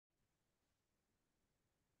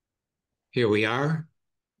here we are,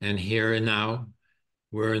 and here and now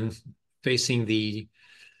facing the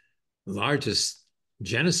largest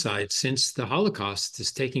genocide since the Holocaust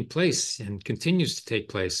is taking place and continues to take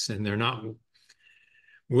place, and they're not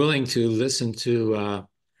willing to listen to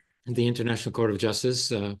the International Court of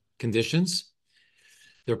Justice conditions.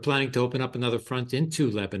 They're planning to open up another front into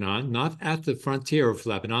Lebanon, not at the frontier of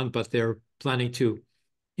Lebanon, but they're planning to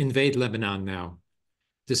invade Lebanon now.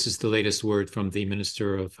 This is the latest word from the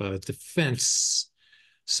Minister of Defense,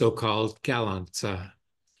 so-called Gallant.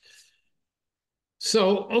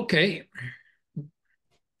 Okay,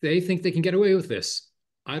 they think they can get away with this.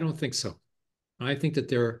 I don't think so. I think that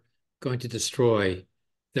they're going to destroy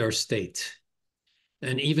their state.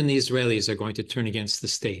 And even the Israelis are going to turn against the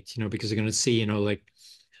state, because they're going to see, like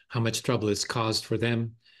how much trouble it's caused for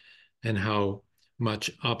them and how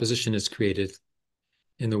much opposition is created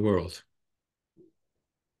in the world.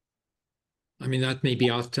 I mean, that may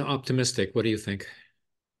be optimistic. What do you think?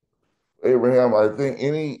 Abraham, I think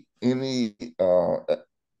any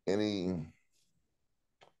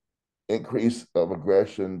increase of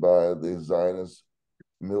aggression by the Zionist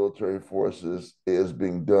military forces is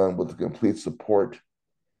being done with the complete support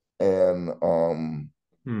and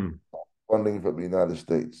Hmm. funding from the United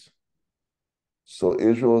States. So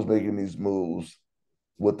Israel is making these moves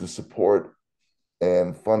with the support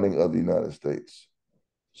and funding of the United States.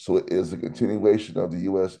 So it is a continuation of the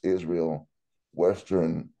U.S. Israel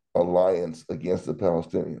Western alliance against the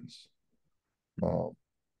Palestinians. Um,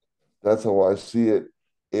 that's how I see it.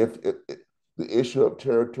 If the issue of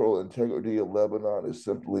territorial integrity of Lebanon is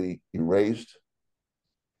simply erased,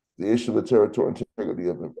 the issue of the territorial integrity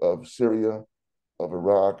of Syria, of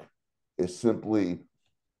Iraq, is simply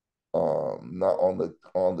not on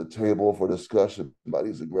the table for discussion by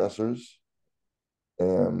these aggressors.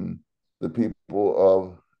 And the people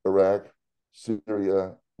of Iraq,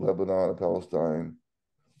 Syria, Lebanon, and Palestine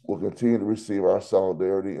will continue to receive our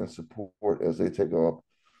solidarity and support as they take on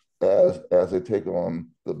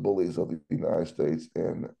the bullies of the United States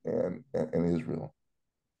and Israel.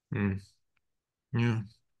 Hmm. Yeah.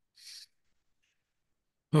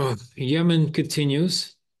 Oh, Yemen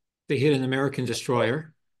continues. They hit an American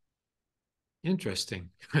destroyer. Interesting.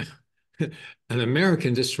 An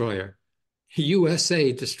American destroyer,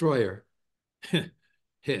 USA destroyer,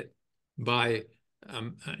 hit by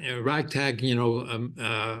a ragtag,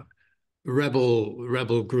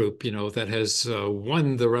 rebel group, that has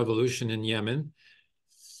won the revolution in Yemen,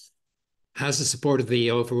 has the support of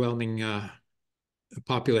the overwhelming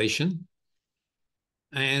population,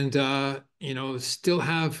 and still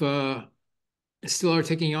are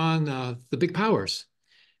taking on the big powers,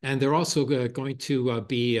 and they're also going to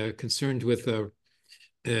be concerned with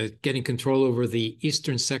getting control over the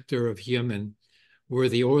eastern sector of Yemen, where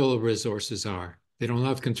the oil resources are. They don't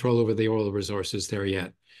have control over the oil resources there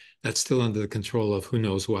yet. That's still under the control of who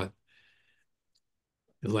knows what,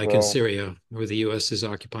 like in Well, Syria, where the U.S. is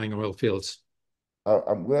occupying oil fields.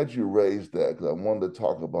 I'm glad you raised that because I wanted to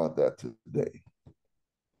talk about that today.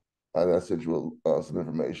 I sent you some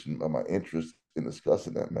information on my interest in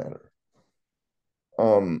discussing that matter.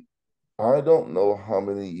 Um, I don't know how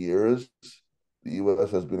many years the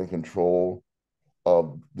U.S. has been in control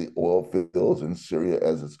of the oil fields in Syria,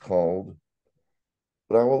 as it's called,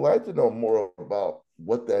 but I would like to know more about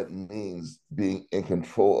what that means being in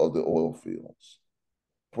control of the oil fields.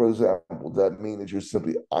 For example, does that mean that you're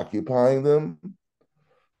simply occupying them?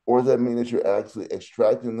 Or does that mean that you're actually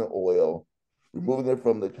extracting the oil, removing it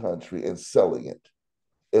from the country, and selling it?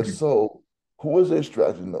 If so, who is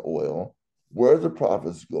extracting the oil? Where are the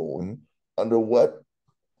profits going? Under what,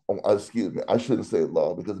 excuse me, I shouldn't say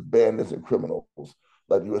law because bandits and criminals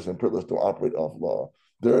like U.S. imperialists don't operate off law.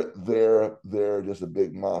 They're just a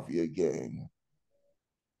big mafia gang.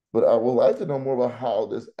 But I would like to know more about how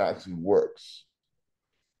this actually works.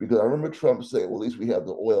 Because I remember Trump saying, well, at least we have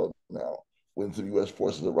the oil now. When some U.S.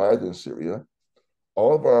 forces arrived in Syria,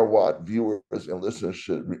 all of our viewers and listeners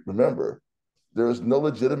should remember there is no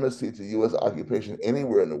legitimacy to U.S. occupation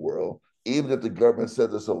anywhere in the world, even if the government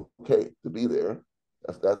says it's okay to be there.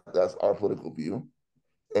 That's our political view.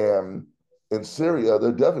 And in Syria,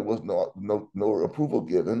 there definitely was no approval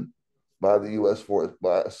given by the U.S. force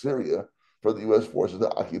by Syria for the U.S. forces to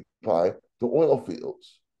occupy the oil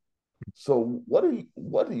fields. So what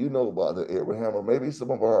do you know about that, Abraham? Or maybe some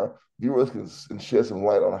of our viewers can shed some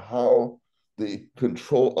light on how the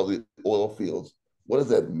control of the oil fields, what does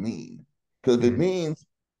that mean? Because if it Mm. means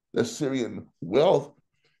that Syrian wealth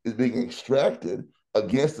is being extracted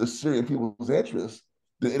against the Syrian people's interests,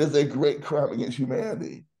 then it is a great crime against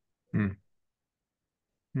humanity. Mm.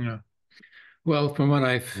 Yeah. Well, from what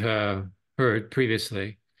I've heard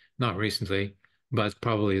previously, not recently, but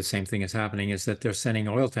probably the same thing is happening, is that they're sending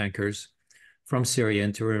oil tankers from Syria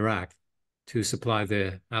into Iraq to supply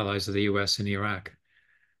the allies of the US in Iraq.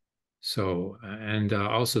 So, and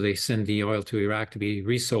also they send the oil to Iraq to be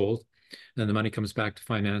resold. Then the money comes back to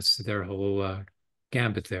finance their whole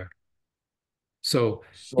gambit there. So,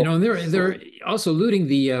 So, and they're so also looting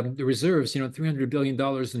the reserves, $300 billion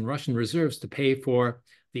in Russian reserves to pay for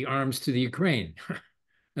the arms to the Ukraine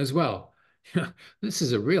as well. This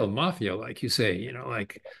is a real mafia, like you say,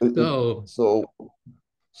 like, oh, so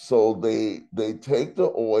so they take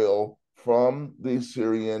the oil from the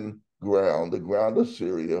Syrian ground, the ground of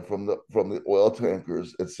Syria, from the oil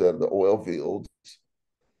tankers, etc., the oil fields.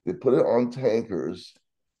 They put it on tankers.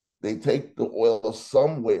 They take the oil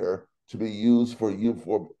somewhere to be used for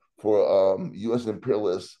U.S.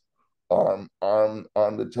 imperialist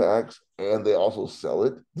armed attacks, and they also sell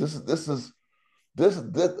it. This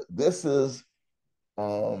is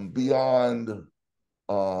beyond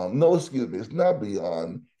no, excuse me, it's not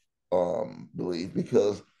beyond belief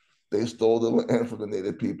because they stole the land from the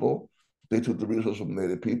native people. They took the resources from the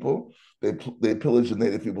native people. They pillaged the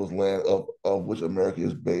native people's land of which America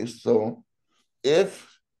is based. So if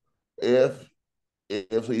if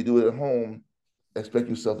if so you do it at home, expect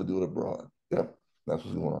yourself to do it abroad. Yeah, that's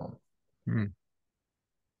what's going on. hmm.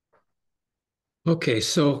 Okay,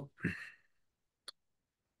 so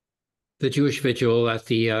the Jewish vigil at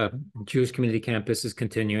the Jewish community campus is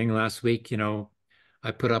continuing. Last week,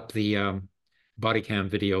 I put up the body cam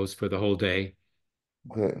videos for the whole day,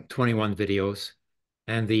 Okay. 21 videos.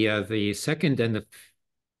 And the second and the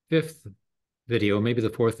fifth video, maybe the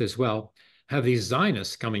fourth as well, have these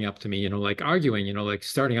Zionists coming up to me, like arguing, like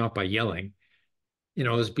starting off by yelling.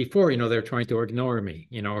 As before, they're trying to ignore me,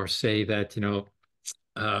 or say that,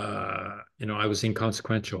 I was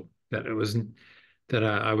inconsequential, that it wasn't that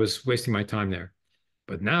I was wasting my time there.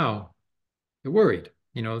 But now they're worried.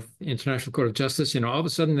 The International Court of Justice, all of a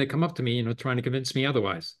sudden they come up to me, trying to convince me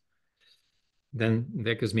otherwise. Then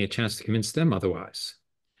that gives me a chance to convince them otherwise.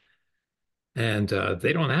 And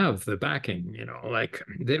they don't have the backing, like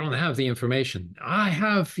they don't have the information. I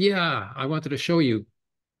have, yeah, I wanted to show you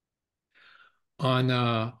on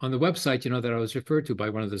the website, that I was referred to by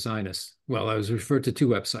one of the Zionists. Well, I was referred to two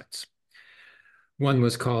websites. One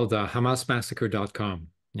was called HamasMassacre.com.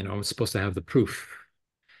 It's supposed to have the proof.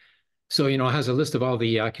 So, it has a list of all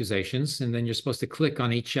the accusations, and then you're supposed to click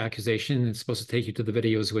on each accusation, and it's supposed to take you to the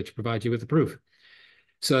videos which provide you with the proof.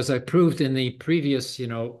 So, as I proved in the previous,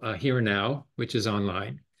 Here Now, which is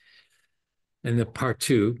online, in the part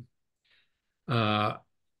two, uh,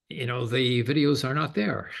 the videos are not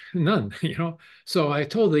there, none, So I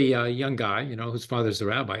told the young guy, whose father's the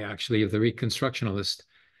rabbi, actually, of the Reconstructionist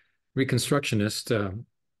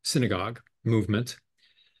synagogue movement.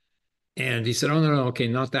 And he said, oh, no, no, okay,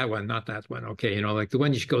 not that one, not that one. Okay, like the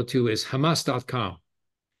one you should go to is Hamas.com.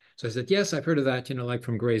 So I said, yes, I've heard of that, like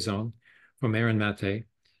from Gray Zone, from Aaron Mate,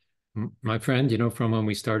 my friend, from when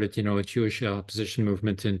we started, a Jewish opposition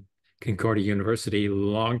movement in Concordia University a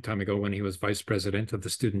long time ago when he was vice president of the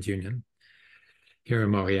student union here in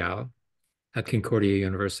Montreal at Concordia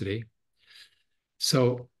University.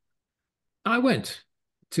 So I went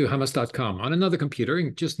to Hamas.com on another computer,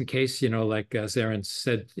 just in case, like as Aaron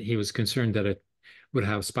said, he was concerned that it would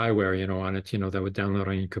have spyware, on it, that would download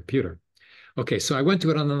on your computer. Okay, so I went to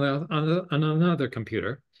it on another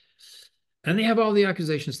computer, and they have all the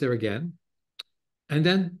accusations there again. And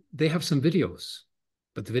then they have some videos,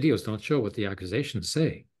 but the videos don't show what the accusations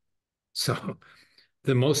say. So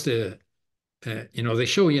the most, they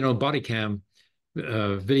show, body cam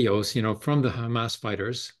videos, from the Hamas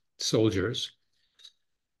fighters, soldiers,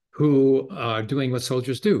 who are doing what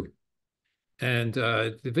soldiers do. And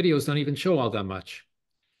the videos don't even show all that much.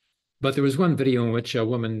 But there was one video in which a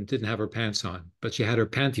woman didn't have her pants on, but she had her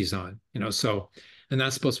panties on, and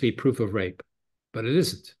that's supposed to be proof of rape, but it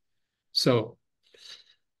isn't. So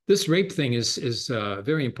this rape thing is a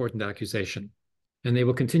very important accusation, and they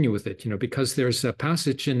will continue with it, because there's a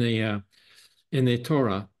passage in the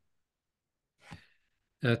Torah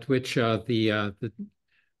at which the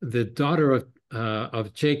daughter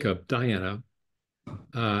of Jacob, Diana,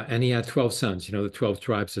 and he had 12 sons, the 12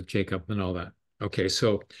 tribes of Jacob and all that. Okay,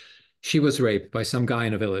 so she was raped by some guy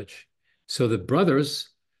in a village. So the brothers,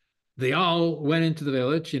 they all went into the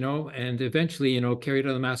village, and eventually, carried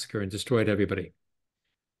out a massacre and destroyed everybody.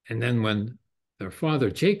 And then when their father,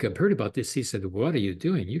 Jacob, heard about this, he said, what are you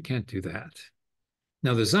doing? You can't do that.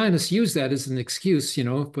 Now, the Zionists use that as an excuse,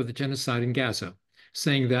 for the genocide in Gaza,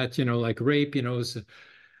 saying that, like rape,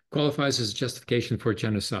 qualifies as justification for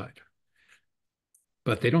genocide.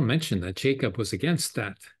 But they don't mention that Jacob was against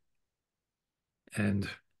that. And,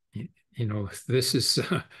 this is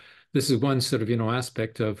this is one sort of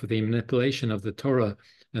aspect of the manipulation of the Torah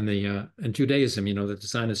and the and Judaism, that the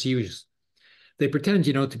Zionists use. They pretend,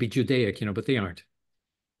 to be Judaic, but they aren't.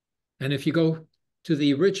 And if you go to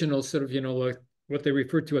the original sort of, like what they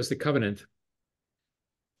refer to as the covenant,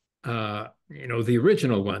 the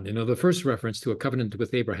original one, the first reference to a covenant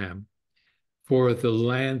with Abraham for the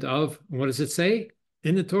land of, what does it say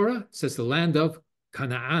in the Torah? It says the land of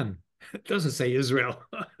Canaan. It doesn't say Israel.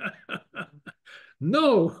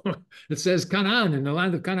 No, it says Canaan, in the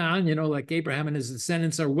land of Canaan, like Abraham and his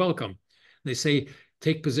descendants are welcome. They say,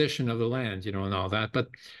 take possession of the land, and all that. But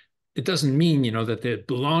it doesn't mean, that it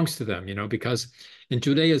belongs to them, because in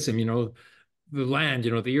Judaism, the land,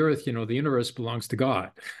 the earth, the universe belongs to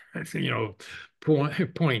God.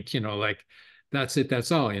 Point, like that's it,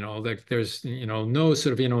 that's all, like there's, no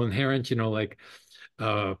sort of, inherent, like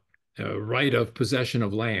uh, right of possession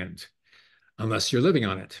of land unless you're living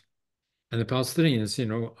on it. And the Palestinians,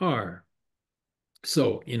 are.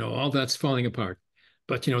 So, all that's falling apart.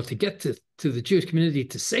 But, to get to the Jewish community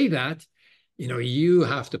to say that, you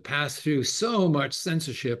have to pass through so much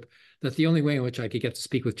censorship that the only way in which I could get to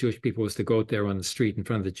speak with Jewish people was to go out there on the street in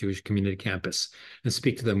front of the Jewish community campus and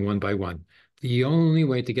speak to them one by one. The only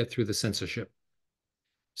way to get through the censorship.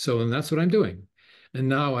 So, and that's what I'm doing. And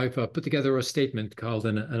now I've put together a statement called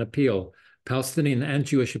an appeal, Palestinian and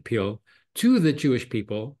Jewish appeal to the Jewish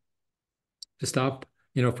people to stop,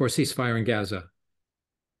 for ceasefire in Gaza.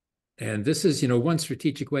 And this is, one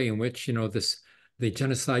strategic way in which, the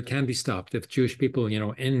genocide can be stopped if Jewish people,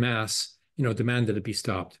 en masse, demand that it be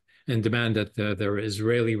stopped and demand that their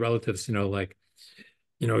Israeli relatives,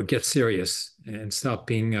 get serious and stop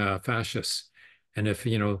being fascists. And if,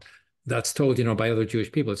 that's told, by other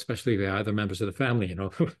Jewish people, especially the other members of the family,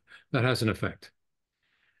 that has an effect.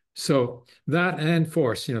 So that and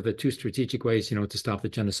force, the two strategic ways, to stop the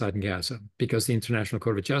genocide in Gaza, because the International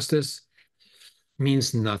Court of Justice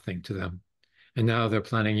means nothing to them. And now they're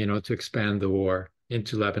planning, to expand the war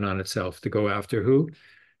into Lebanon itself to go after who?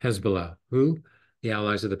 Hezbollah. Who? The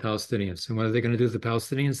allies of the Palestinians. And what are they going to do to the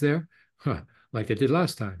Palestinians there? Huh, like they did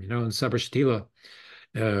last time, in Sabra Shatila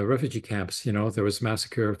refugee camps, there was a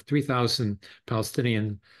massacre of 3,000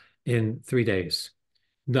 Palestinians in 3 days,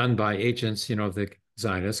 done by agents, of the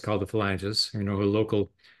Zionists called the Phalanges, a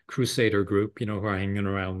local crusader group, who are hanging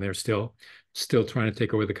around there still trying to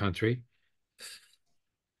take over the country.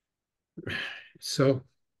 So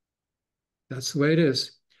that's the way it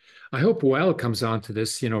is. I hope Well comes on to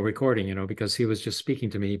this, recording, because he was just speaking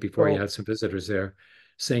to me before he So, had some visitors there,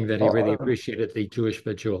 saying that he really uh, appreciated the Jewish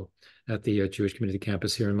vigil at the Jewish community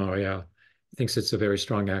campus here in Montreal. He thinks it's a very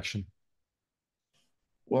strong action.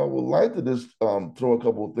 well, I would like to just throw a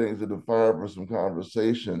couple of things in the fire for some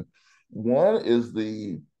conversation. One is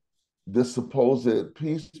this supposed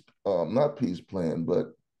peace, not peace plan, but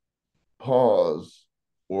pause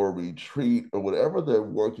or retreat or whatever they're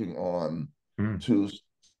working on Mm, to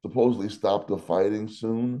supposedly stop the fighting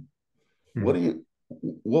soon. What mm, do you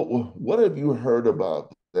what have you heard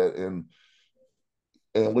about that, and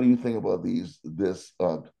what do you think about this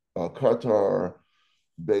Qatar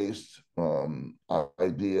based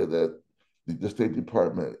idea that the State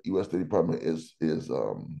Department, U.S. State Department, is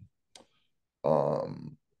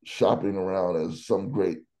um, shopping around as some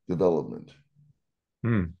great development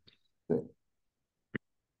mm. thing?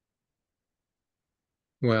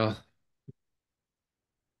 Well,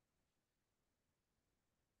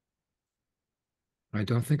 I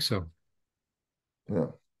don't think so. Yeah.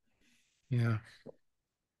 Yeah.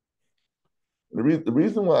 The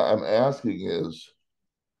reason why I'm asking is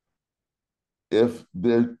if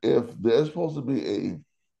there's supposed to be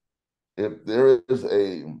if there is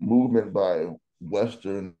a movement by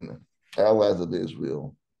Western allies of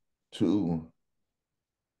Israel to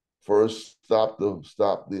first stop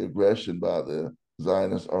the aggression by the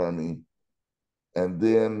Zionist army, and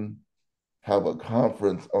then have a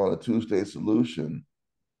conference on a two-state solution,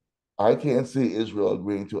 I can't see Israel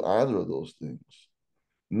agreeing to either of those things.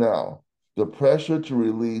 Now, the pressure to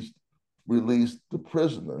release the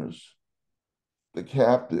prisoners, the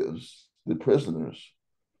captives, the prisoners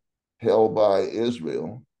held by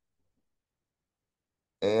Israel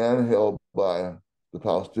and held by the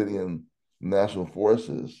Palestinian national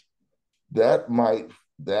forces, that might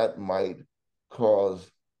that might cause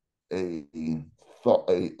a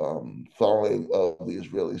thawing of the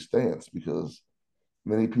Israeli stance, because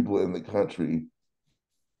many people in the country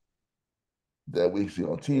that we see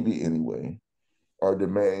on TV anyway are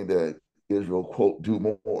demanding that Israel, quote, do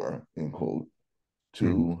more, end quote, Mm,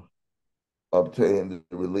 to obtain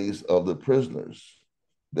the release of the prisoners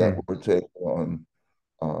that mm, were taken on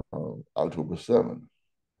October 7th.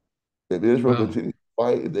 If Israel Well, continues to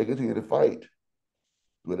fight, if they continue to fight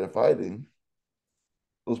where they're fighting,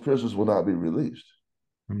 those prisoners will not be released.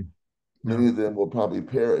 mm, Many no, of them will probably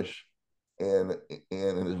perish in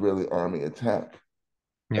an Israeli army attack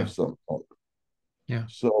of yeah, some type. yeah,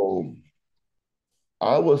 So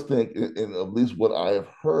I was thinking, and at least what I have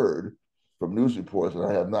heard from news reports, and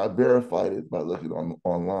I have not verified it by looking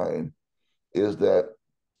online, is that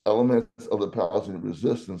elements of the Palestinian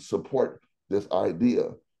resistance support this idea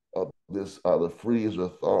of this either freeze or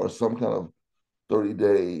thaw or some kind of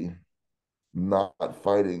 30-day not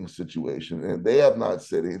fighting situation. And they have not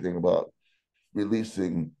said anything about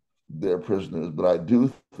releasing their prisoners, but I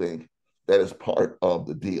do think that is part of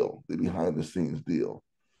the deal, the behind the scenes deal,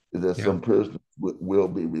 is that yeah, some prisoners will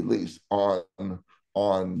be released on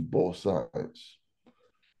both sides.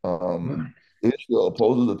 well, Um, Israel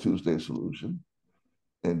opposes a two-state solution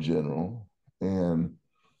in general, and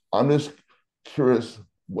I'm just curious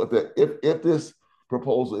what that if this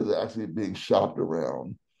proposal is actually being shopped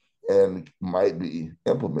around and might be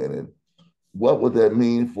implemented, what would that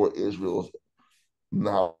mean for Israel's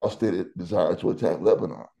now stated desire to attack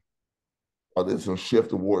Lebanon? Are there some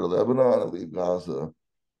shift toward Lebanon and leave Gaza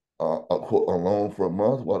alone for a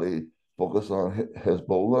month while they focus on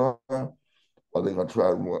Hezbollah? Are they going to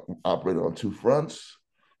try to operate on two fronts?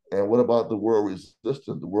 And what about the world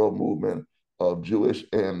resistance, the world movement of Jewish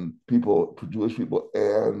people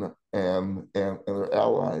and their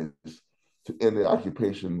allies to end the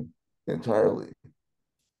occupation entirely?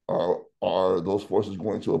 Are those forces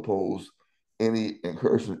going to oppose any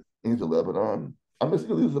incursion into Lebanon? I'm just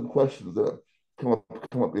these are some questions that come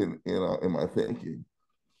up in my thinking.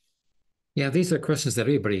 yeah. These are questions that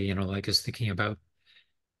everybody, like is thinking about.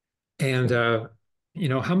 And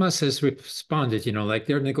Yeah, Hamas has responded, like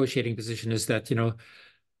their negotiating position is that,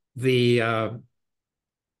 the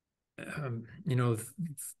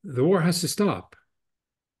the war has to stop.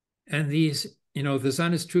 And the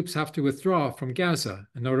Zionist troops have to withdraw from Gaza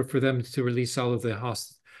in order for them to release all of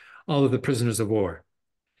the prisoners of war.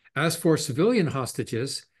 As for civilian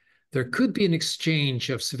hostages, there could be an exchange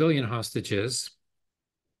of civilian hostages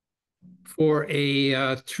for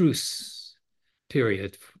a truce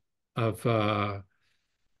period of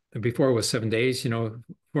before it was 7 days,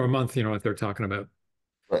 for a month, what they're talking about.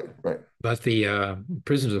 right, right, But the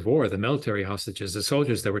prisoners of war, the military hostages, the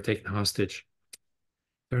soldiers that were taken hostage,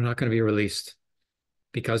 they're not going to be released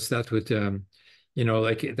because that would,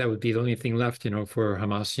 like that would be the only thing left, for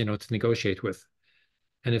Hamas, to negotiate with.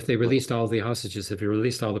 And if they right, released all the hostages, if they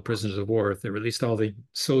released all the prisoners of war, if they released all the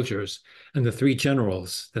soldiers and the three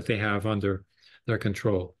generals that they have under their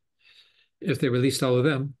control, if they released all of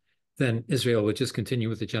them, then Israel would just continue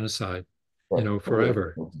with the genocide, right. Okay.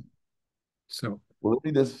 forever. So, Well, let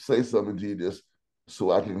me just say something to you just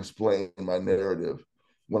so I can explain my narrative.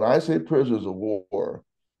 When I say prisoners of war,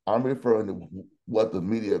 I'm referring to what the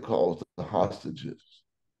media calls the hostages.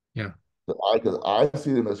 yeah, Because I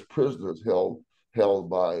see them as prisoners held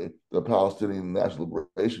by the Palestinian National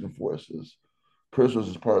Liberation Forces. Prisoners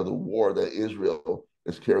as part of the war that Israel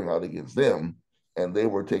is carrying out against them, and they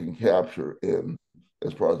were taken capture in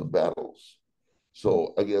as part of the battles.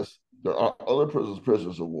 So I guess there are other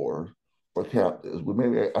prisoners of war or captives, but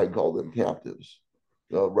maybe I call them captives.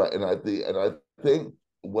 Right. And I think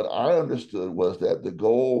what I understood was that the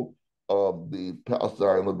goal of the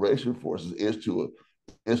Palestine Liberation Forces is to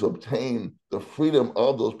obtain the freedom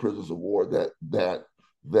of those prisoners of war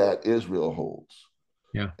that Israel holds.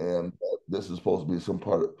 yeah. And this is supposed to be some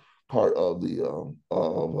part of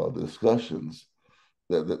the discussions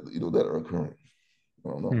that are occurring. I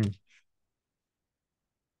don't know. Mm.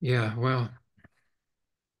 Yeah, well,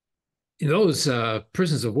 those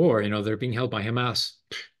prisoners of war, they're being held by Hamas.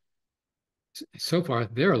 So far,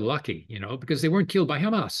 they're lucky, because they weren't killed by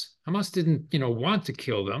Hamas. Hamas didn't, want to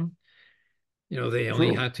kill them. They only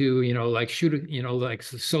True. had to, like shoot, like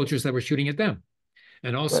soldiers that were shooting at them.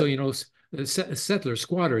 And also, Right. settlers,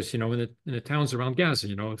 squatters, in the towns around Gaza,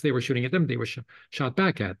 if they were shooting at them, they were shot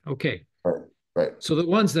back at. Okay. Right. Right. So the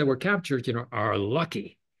ones that were captured, are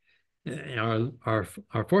lucky, are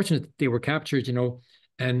fortunate that they were captured,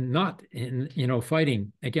 and not in,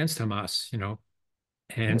 fighting against Hamas,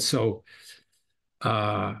 and Right. so,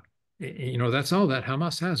 uh, that's all that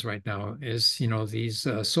Hamas has right now is, these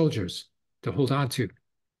soldiers to hold on to.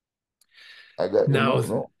 I got no, Now, no,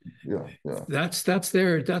 no. Yeah, yeah, that's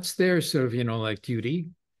their sort of, like duty.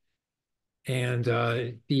 And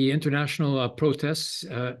the international protests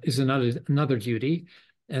is another duty,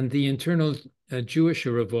 and the internal Jewish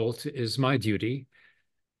revolt is my duty.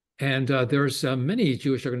 And there's many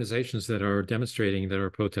Jewish organizations that are demonstrating, that are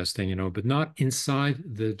protesting, but not inside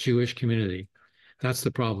the Jewish community. That's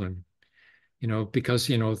the problem. because,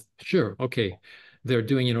 sure, okay, they're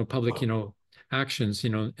doing, public, actions,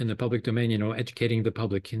 in the public domain, educating the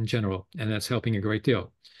public in general, and that's helping a great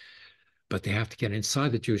deal. But they have to get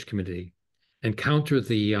inside the Jewish community and counter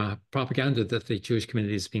the propaganda that the Jewish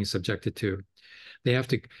community is being subjected to. They have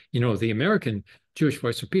to, the American Jewish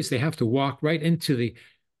Voice for Peace, they have to walk right into the,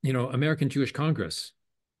 American Jewish Congress,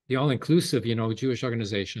 the all-inclusive, Jewish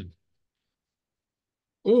organization.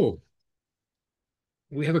 Oh,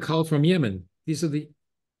 we have a call from Yemen. These are the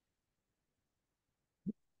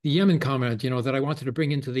Yemen comrade, that I wanted to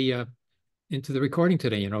bring into the recording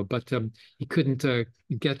today, but he couldn't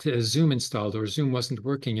get Zoom installed, or Zoom wasn't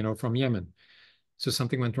working, from Yemen. So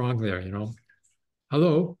something went wrong there,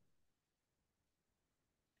 Hello?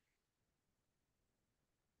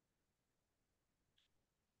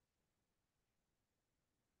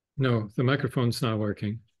 No, the microphone's not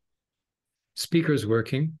working. Speaker's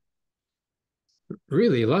working.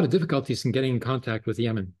 Really, a lot of difficulties in getting in contact with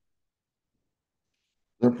Yemen.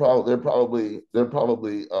 They're probably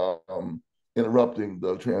interrupting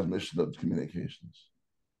the transmission of communications.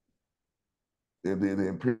 The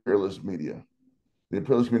imperialist media, the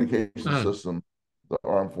imperialist communication Ah, system, the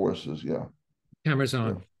armed forces. Yeah, camera's yeah,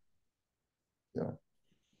 on yeah.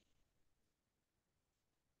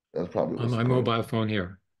 That's probably on what's my occurring. mobile phone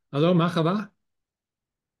here. Hello, Mahava?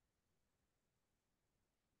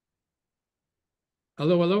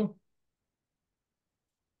 Hello, hello?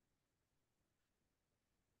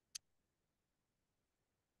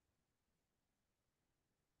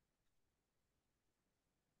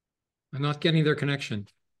 I'm not getting their connection.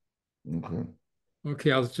 Okay.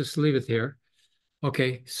 Okay, I'll just leave it here.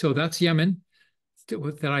 Okay, so that's Yemen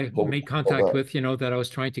that I Hold, made hold contact on. with, that I was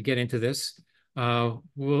trying to get into this.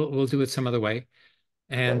 We'll do it some other way.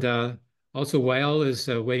 And Right. also Wael is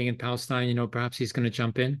waiting in Palestine, perhaps he's going to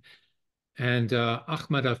jump in. And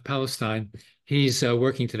Ahmad of Palestine, he's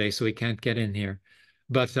working today, so he can't get in here.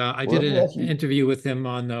 But I Well, did let me an ask you. interview with him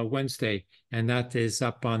on Wednesday, and that is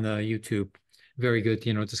up on YouTube. Very good,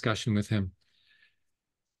 discussion with him.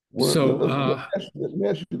 Well, So, let me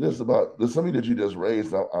ask you this about there's something that you just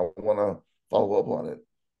raised. I want to follow up on it.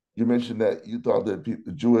 You mentioned that you thought that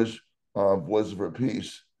the Jewish Voice for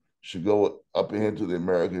Peace should go up into the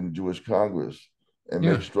American Jewish Congress and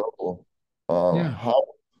make yeah, struggle. yeah.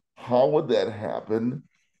 How would that happen?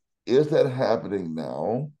 Is that happening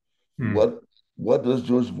now? Hmm. What does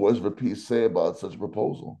Jewish Voice for Peace say about such a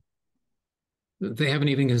proposal? They haven't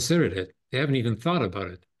even considered it. They haven't even thought about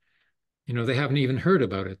it. They haven't even heard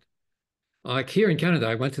about it. Like here in Canada,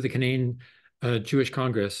 I went to the Canadian Jewish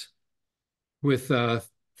Congress with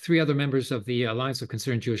three other members of the Alliance of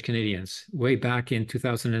Concerned Jewish Canadians way back in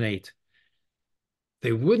 2008.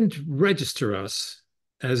 They wouldn't register us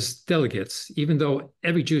as delegates, even though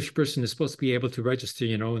every Jewish person is supposed to be able to register,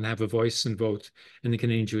 and have a voice and vote in the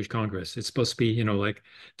Canadian Jewish Congress. It's supposed to be, like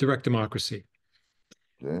direct democracy.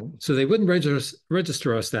 Okay. So they wouldn't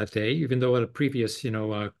register us that day, even though at a previous,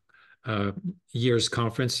 uh, year's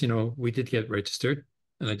conference, we did get registered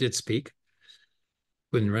and I did speak.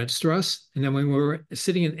 Wouldn't register us. And then when we were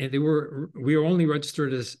sitting in, we were only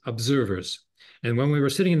registered as observers. And when we were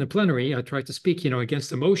sitting in the plenary, I tried to speak,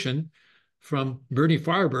 against a motion from Bernie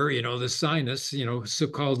Farber, the Zionists,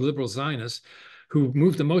 so-called liberal Zionists, who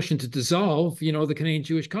moved the motion to dissolve, the Canadian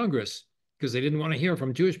Jewish Congress because they didn't want to hear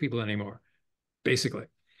from Jewish people anymore, basically.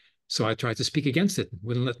 So I tried to speak against it,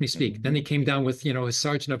 wouldn't let me speak. Then he Mhm. came down with, his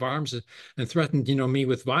sergeant of arms and threatened, me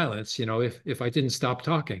with violence, if I didn't stop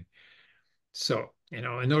talking. So, in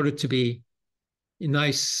order to be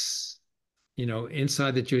nice,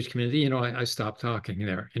 inside the Jewish community, I stopped talking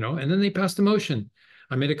there, and then they passed a motion.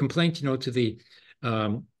 I made a complaint, to the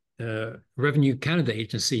Revenue Canada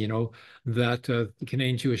Agency, that the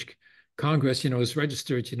Canadian Jewish Congress, is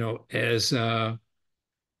registered, as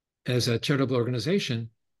a charitable organization,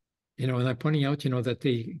 and I'm pointing out, that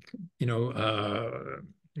they,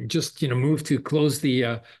 just, moved to close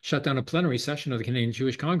shut down a plenary session of the Canadian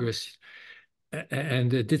Jewish Congress, and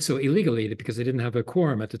did so illegally because they didn't have a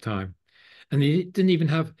quorum at the time. And they didn't even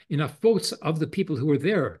have enough votes of the people who were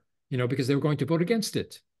there, because they were going to vote against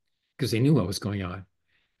it because they knew what was going on,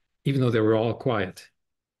 even though they were all quiet.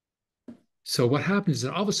 So what happens is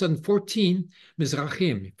that all of a sudden 14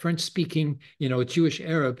 Mizrahim, French-speaking, Jewish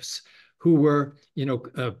Arabs who were,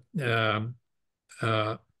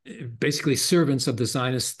 uh, basically servants of the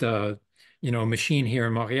Zionist, machine here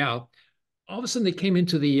in Montreal, all of a sudden they came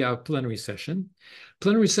into the plenary session.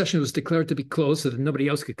 Plenary session was declared to be closed so that nobody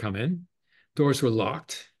else could come in. Doors were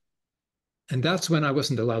locked. And that's when I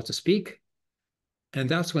wasn't allowed to speak. And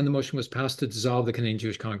that's when the motion was passed to dissolve the Canadian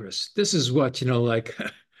Jewish Congress. This is what,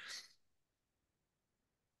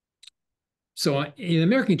 So the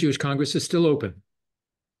American Jewish Congress is still open.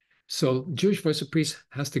 So Jewish Voice of Peace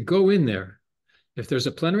has to go in there. If there's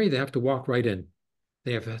a plenary, they have to walk right in.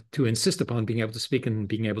 They have to insist upon being able to speak and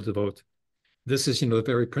being able to vote. This is, the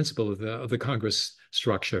very principle of the Congress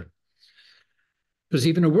structure. There's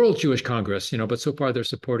even a World Jewish Congress, but so far they're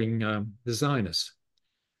supporting the Zionists.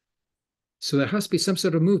 So there has to be some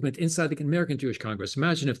sort of movement inside the American Jewish Congress.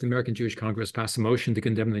 Imagine if the American Jewish Congress passed a motion to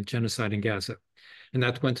condemn the genocide in Gaza, and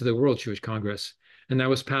that went to the World Jewish Congress, and that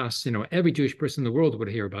was passed. Every Jewish person in the world would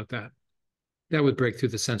hear about that. That would break through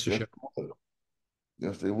the Yes, censorship.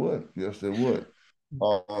 yes, they would. Yes, they would.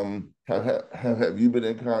 Have you been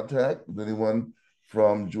in contact with anyone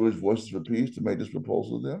from Jewish Voices for Peace to make this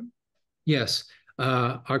proposal to them? Yes,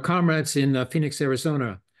 our comrades in Phoenix,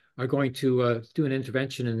 Arizona, are going to do an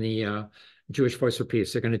intervention in the Jewish Voice for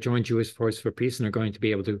Peace. They're going to join Jewish Voice for Peace, and they're going to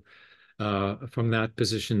be able to, from that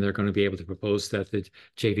position, they're going to be able to propose that the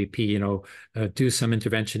JVP, do some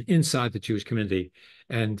intervention inside the Jewish community,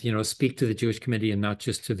 and speak to the Jewish community and not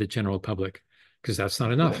just to the general public, because that's not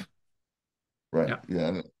Right. enough. Right.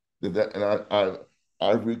 Yeah. Yeah. And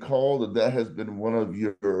I recall that has been one of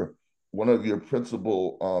your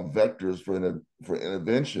principal vectors for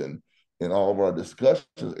intervention in all of our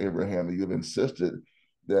discussions, Abraham. That you've insisted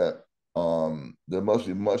that there must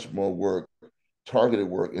be much more work, targeted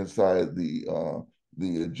work inside the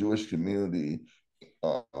Jewish community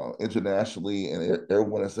internationally and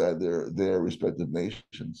everyone inside their respective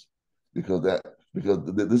nations, because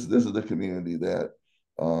this is the community that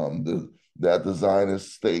the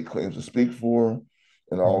Zionist state claims to speak for,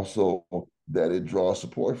 and Mm. also that it draws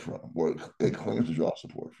support from, or it claims to draw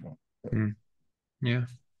support from. Mm. Yeah.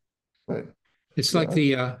 Right. It's like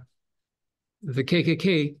Yeah. the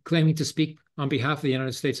KKK claiming to speak on behalf of the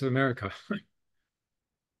United States of America.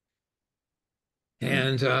 Mm.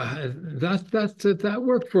 And that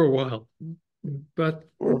worked for a while, but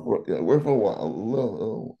We're for a while. A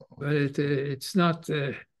little, it's not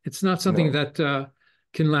something no. that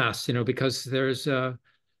can last, because there's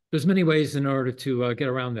many ways in order to get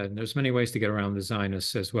around that, and there's many ways to get around the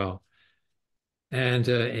Zionists as well. And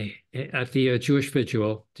at the Jewish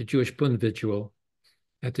Vigil, the Jewish Bund Vigil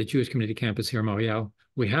at the Jewish Community Campus here in Montreal,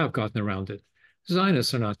 we have gotten around it.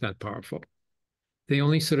 Zionists are not that powerful. They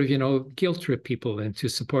only sort of, guilt trip people into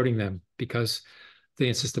supporting them because they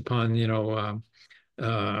insist upon,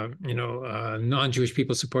 non-Jewish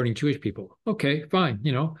people supporting Jewish people. Okay, fine,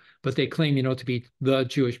 but they claim, to be the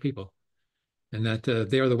Jewish people, and that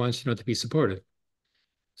they are the ones, to be supported.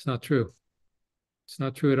 It's not true. It's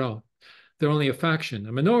not true at all. They're only a faction,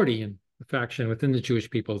 a minority in a faction within the Jewish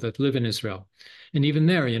people that live in Israel. And even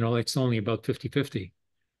there, it's only about 50-50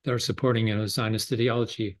 that are supporting, Zionist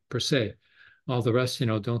ideology per se. All the rest,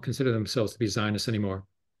 don't consider themselves to be Zionists anymore.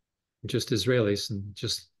 Just Israelis, and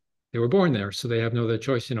just they were born there, so they have no other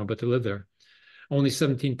choice, but to live there. Only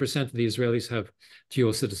 17% of the Israelis have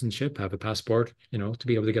dual citizenship, have a passport, to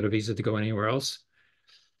be able to get a visa to go anywhere else.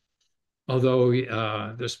 Although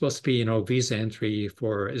there's supposed to be, visa entry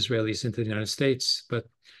for Israelis into the United States, but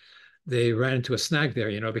they ran into a snag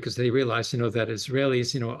there, because they realized, that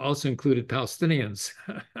Israelis, also included Palestinians.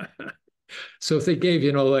 So if they gave,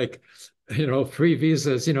 free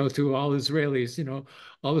visas, to all Israelis,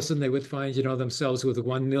 all of a sudden they would find, themselves with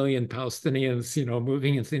 1 million Palestinians,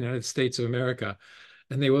 moving into the United States of America.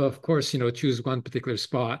 And they will, of course, choose one particular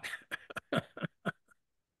spot.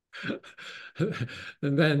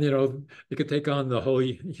 And then, they could take on the whole,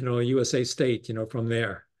 USA state, from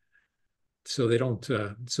there. So they don't,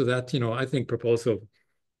 so that, I think proposal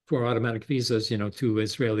for automatic visas, to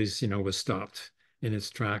Israelis, was stopped in its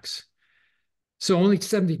tracks. So only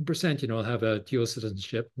 17%, have a dual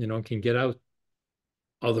citizenship, can get out.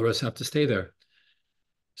 All the rest have to stay there.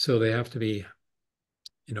 So they have to be,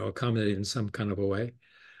 accommodated in some kind of a way.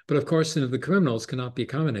 But of course, the criminals cannot be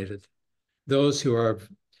accommodated. Those who are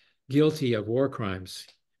guilty of war crimes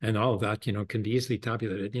and all of that, can be easily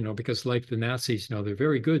tabulated, because like the Nazis, they're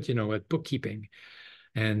very good, at bookkeeping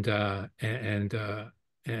and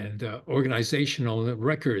organizational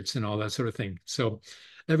records and all that sort of thing. So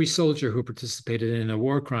every soldier who participated in a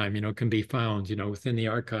war crime, can be found, within the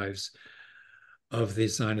archives of the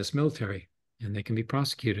Zionist military, and they can be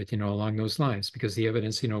prosecuted, along those lines because the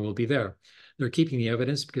evidence, will be there. They're keeping the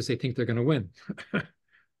evidence because they think they're going to win.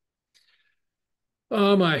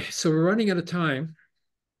 Oh my! So we're running out of time,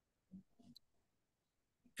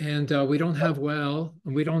 and we don't have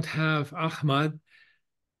we don't have Ahmad,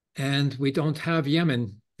 and we don't have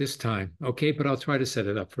Yemen this time. Okay, but I'll try to set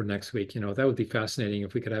it up for next week. That would be fascinating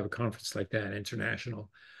if we could have a conference like that, international,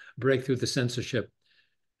 break through the censorship,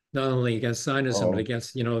 not only against Zionism, but Um,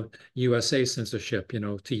 against, USA censorship,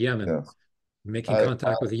 to Yemen. yes. Making I,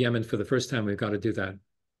 contact with Yemen for the first time, we've got to do that.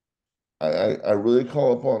 I really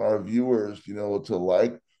call upon our viewers, to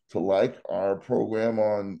like our program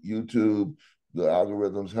on YouTube. The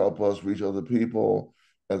algorithms help us reach other people,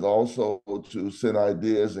 and also to send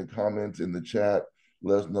ideas and comments in the chat.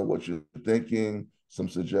 Let us know what you're thinking, some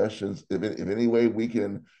suggestions. If any way we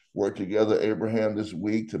can work together, Abraham, this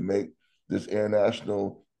week to make this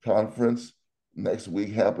international conference next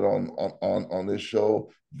week happen on this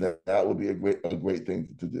show, that would be a great thing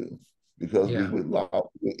to do, because we Yeah, would allow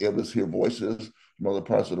able to hear voices from other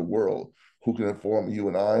parts of the world who can inform you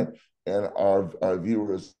and I and our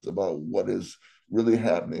viewers about what is really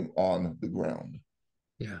happening on the ground.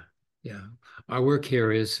 yeah, yeah. Our work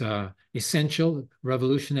here is essential,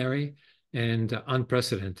 revolutionary, and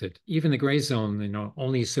unprecedented. Even the gray zone,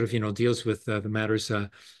 only sort of, deals with the matters at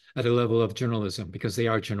a level of journalism because they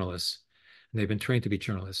are journalists and they've been trained to be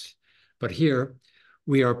journalists. But here,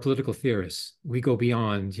 we are political theorists. We go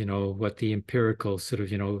beyond, what the empirical sort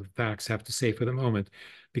of, facts have to say for the moment,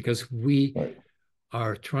 because we Right.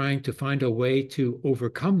 are trying to find a way to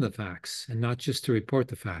overcome the facts and not just to report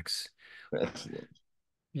the facts. Excellent.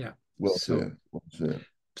 Yeah. Well So, said. Well said.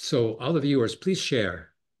 so all the viewers, please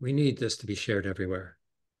share. We need this to be shared everywhere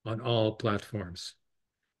on all platforms.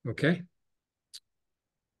 Okay.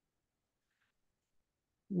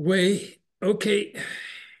 Way. Okay.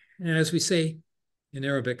 As we say in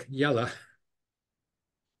Arabic, yalla.